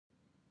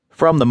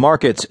From the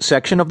markets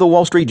section of the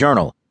Wall Street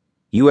Journal,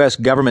 U.S.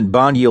 government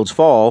bond yields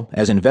fall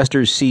as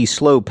investors see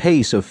slow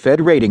pace of Fed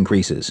rate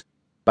increases.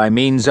 By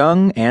Min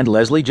Zeng and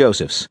Leslie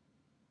Josephs.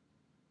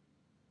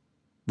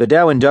 The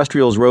Dow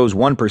Industrials rose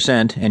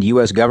 1% and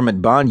U.S.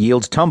 government bond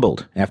yields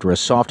tumbled after a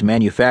soft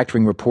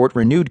manufacturing report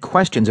renewed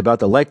questions about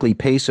the likely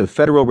pace of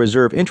Federal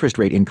Reserve interest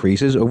rate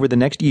increases over the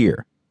next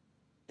year.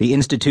 The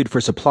Institute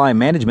for Supply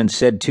Management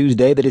said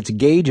Tuesday that its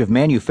gauge of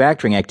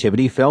manufacturing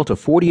activity fell to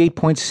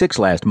 48.6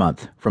 last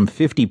month, from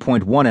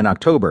 50.1 in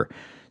October,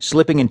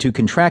 slipping into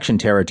contraction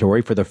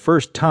territory for the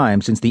first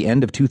time since the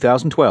end of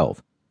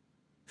 2012.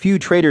 Few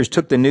traders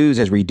took the news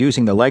as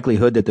reducing the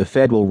likelihood that the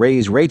Fed will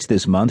raise rates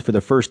this month for the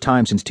first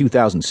time since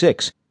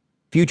 2006.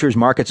 Futures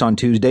markets on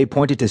Tuesday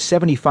pointed to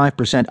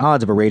 75%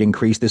 odds of a rate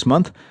increase this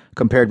month,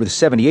 compared with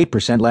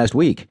 78% last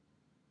week.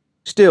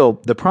 Still,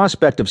 the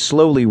prospect of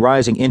slowly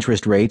rising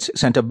interest rates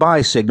sent a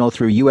buy signal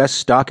through U.S.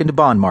 stock and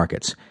bond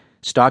markets.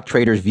 Stock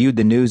traders viewed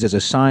the news as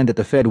a sign that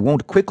the Fed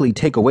won't quickly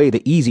take away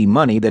the easy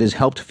money that has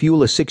helped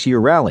fuel a 6-year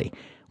rally,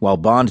 while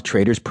bond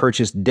traders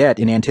purchased debt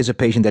in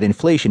anticipation that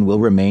inflation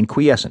will remain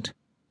quiescent.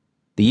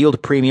 The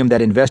yield premium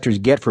that investors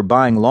get for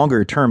buying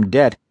longer-term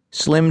debt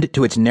slimmed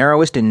to its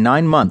narrowest in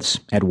 9 months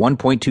at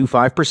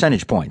 1.25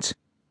 percentage points.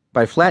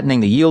 By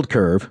flattening the yield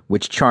curve,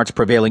 which charts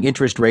prevailing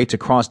interest rates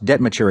across debt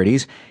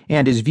maturities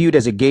and is viewed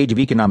as a gauge of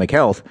economic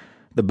health,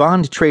 the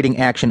bond trading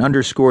action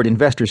underscored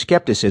investor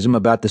skepticism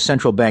about the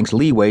central bank's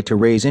leeway to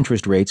raise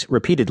interest rates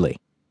repeatedly.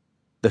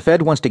 The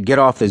Fed wants to get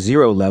off the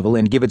zero level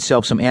and give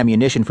itself some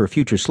ammunition for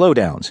future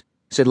slowdowns,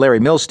 said Larry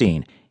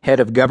Milstein,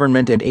 head of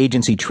government and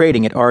agency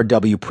trading at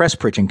R.W.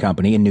 Pressprich &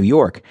 Company in New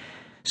York,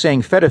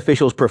 saying Fed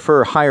officials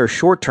prefer higher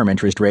short-term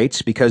interest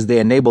rates because they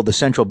enable the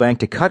central bank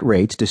to cut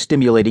rates to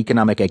stimulate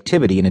economic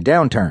activity in a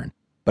downturn.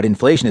 But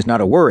inflation is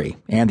not a worry,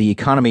 and the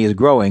economy is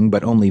growing,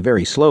 but only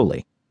very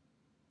slowly.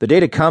 The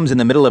data comes in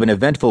the middle of an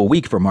eventful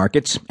week for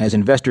markets, as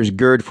investors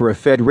gird for a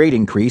Fed rate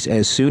increase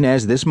as soon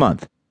as this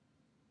month.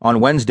 On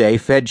Wednesday,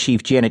 Fed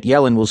Chief Janet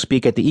Yellen will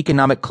speak at the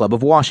Economic Club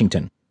of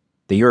Washington.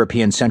 The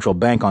European Central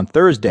Bank on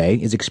Thursday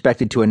is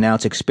expected to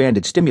announce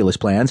expanded stimulus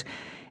plans,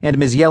 and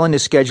Ms. Yellen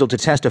is scheduled to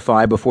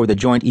testify before the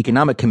Joint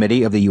Economic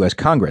Committee of the U.S.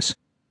 Congress.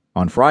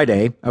 On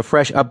Friday, a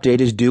fresh update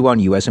is due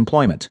on U.S.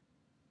 employment.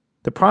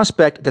 The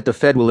prospect that the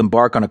Fed will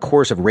embark on a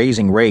course of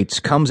raising rates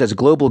comes as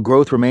global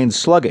growth remains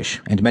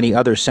sluggish and many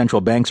other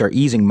central banks are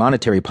easing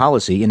monetary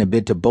policy in a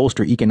bid to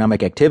bolster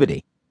economic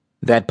activity.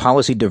 That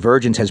policy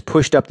divergence has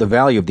pushed up the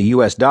value of the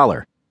U.S.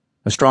 dollar.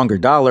 A stronger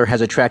dollar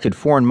has attracted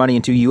foreign money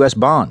into U.S.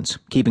 bonds,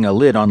 keeping a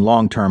lid on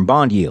long-term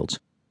bond yields.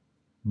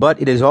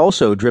 But it has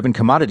also driven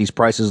commodities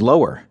prices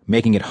lower,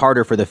 making it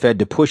harder for the Fed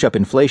to push up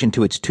inflation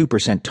to its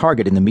 2%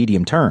 target in the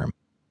medium term.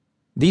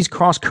 These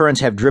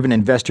cross-currents have driven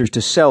investors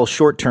to sell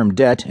short-term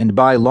debt and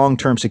buy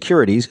long-term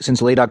securities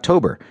since late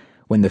October,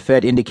 when the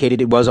Fed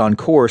indicated it was on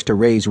course to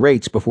raise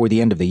rates before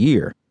the end of the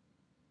year.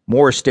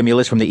 More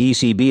stimulus from the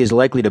ECB is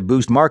likely to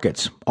boost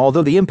markets,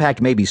 although the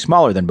impact may be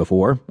smaller than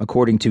before,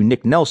 according to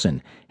Nick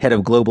Nelson, head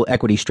of global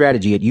equity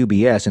strategy at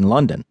UBS in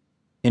London.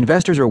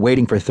 Investors are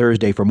waiting for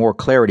Thursday for more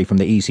clarity from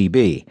the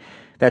ECB.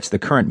 That's the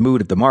current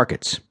mood of the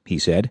markets, he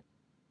said.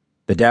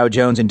 The Dow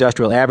Jones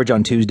Industrial Average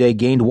on Tuesday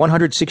gained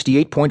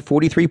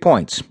 168.43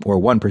 points, or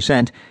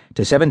 1%,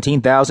 to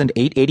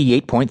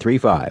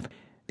 17,888.35.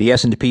 The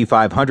S&P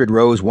 500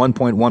 rose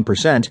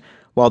 1.1%,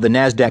 while the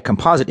Nasdaq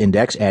Composite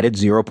Index added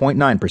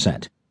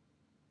 0.9%.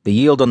 The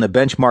yield on the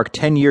benchmark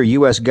 10-year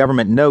U.S.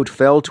 government note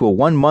fell to a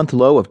one-month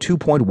low of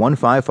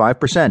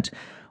 2.155%,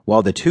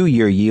 while the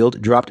 2-year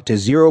yield dropped to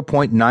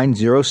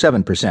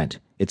 0.907%,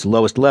 its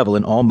lowest level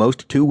in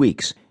almost 2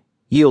 weeks.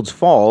 Yields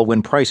fall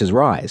when prices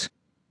rise.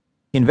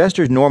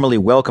 Investors normally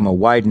welcome a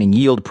widening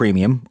yield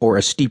premium, or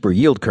a steeper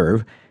yield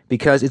curve,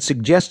 because it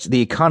suggests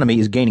the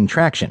economy is gaining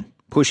traction,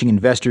 pushing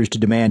investors to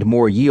demand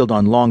more yield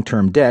on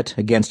long-term debt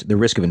against the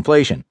risk of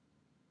inflation.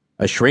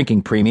 A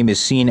shrinking premium is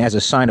seen as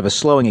a sign of a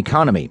slowing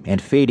economy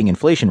and fading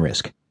inflation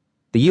risk.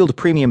 The yield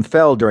premium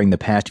fell during the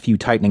past few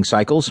tightening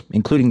cycles,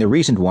 including the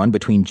recent one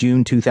between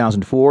June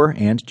 2004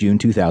 and June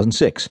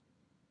 2006.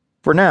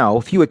 For now,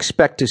 few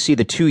expect to see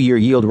the 2-year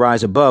yield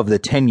rise above the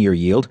 10-year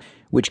yield,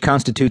 which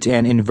constitutes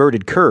an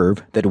inverted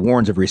curve that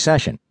warns of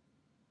recession.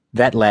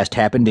 That last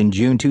happened in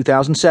June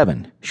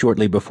 2007,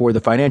 shortly before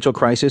the financial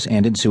crisis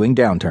and ensuing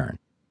downturn.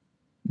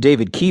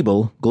 David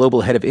Keeble,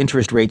 global head of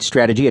interest rate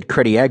strategy at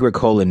Crédit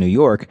Agricole in New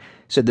York,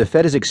 said the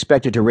Fed is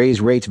expected to raise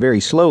rates very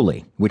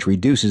slowly, which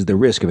reduces the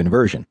risk of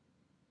inversion.